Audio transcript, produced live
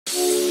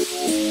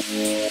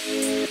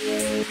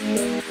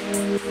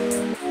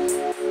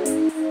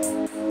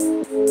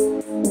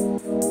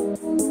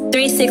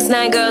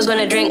369 girls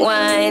wanna drink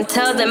wine.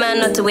 Tell the man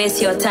not to waste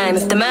your time.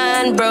 If the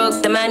man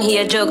broke, the man he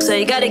a joke. So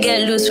you gotta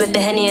get loose with the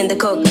Henny and the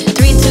Coke.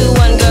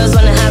 321 girls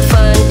wanna have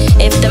fun.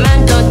 If the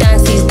man don't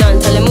dance, he's done.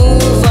 Tell him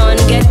move on,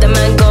 get the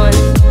man gone.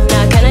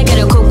 Now can I get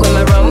a Coke with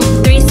my rum?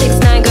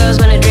 369 girls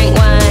wanna drink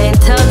wine.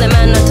 Tell the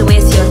man not to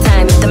waste your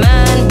time. If the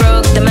man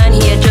broke, the man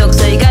he a joke.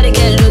 So you gotta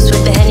get loose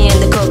with the Henny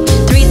and the Coke.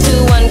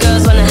 321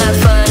 girls wanna have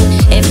fun.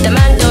 If the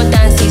man don't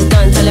dance, he's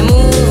done. Tell him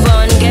move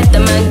on, get the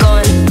man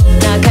gone.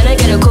 Now can I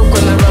get a Coke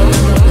with my rum?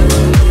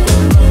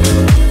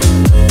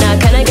 Now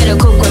can I get a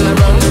Coke with my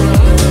rum?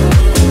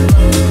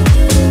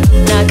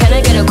 Now can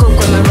I get a Coke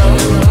with my rum?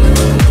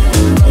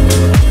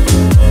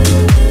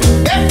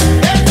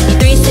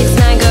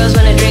 369 girls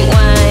wanna drink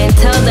wine.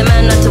 Tell the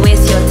man not to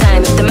waste your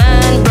time. If the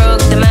man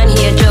broke, the man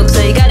he a joke.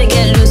 So you gotta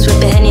get loose with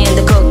the Henny and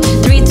the Coke.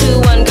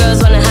 321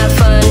 girls wanna have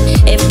fun.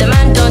 If the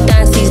man don't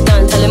dance, he's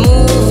done. Tell him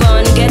move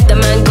on, get the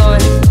man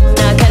gone.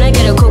 Now can I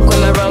get a Coke with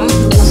my rum?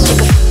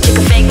 Chick a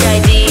fake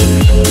ID.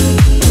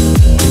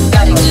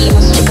 Got it.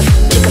 Chick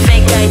a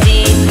fake ID.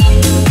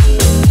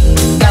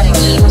 Got it.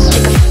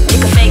 Chick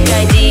a fake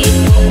ID.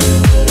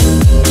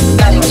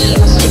 Got it.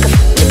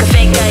 Chick a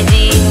fake ID.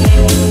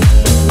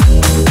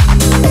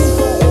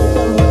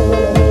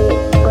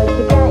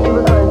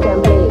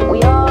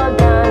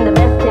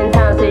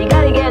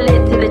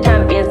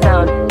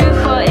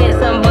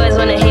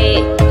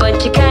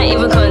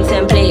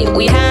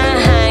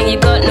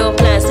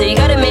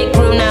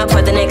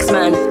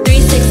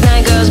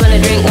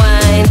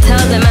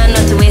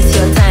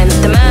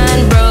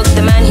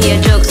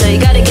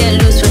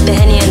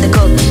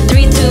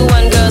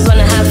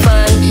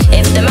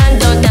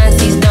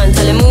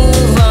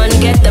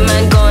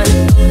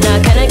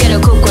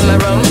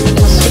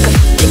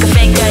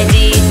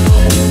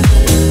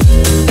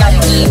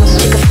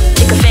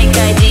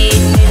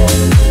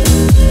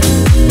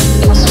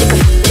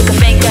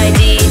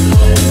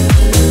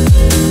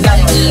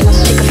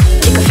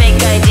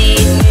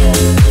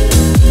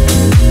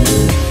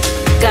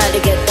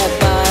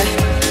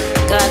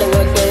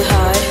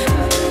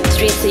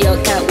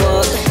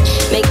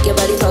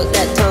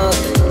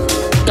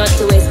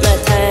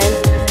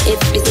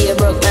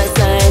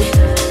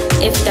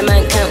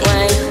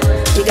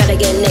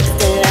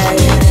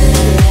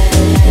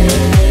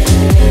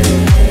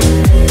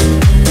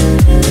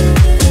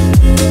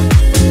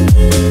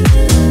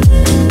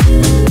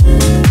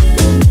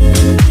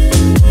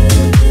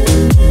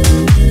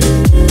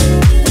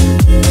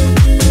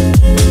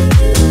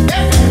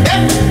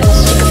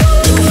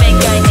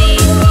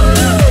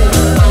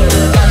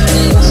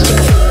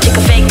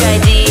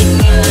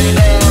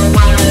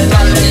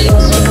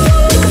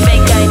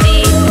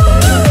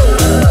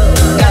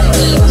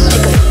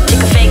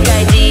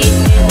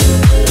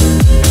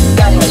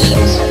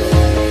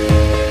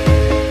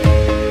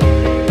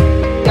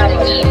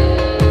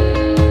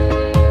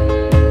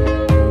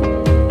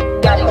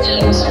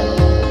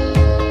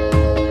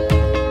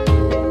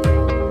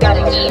 Got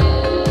it.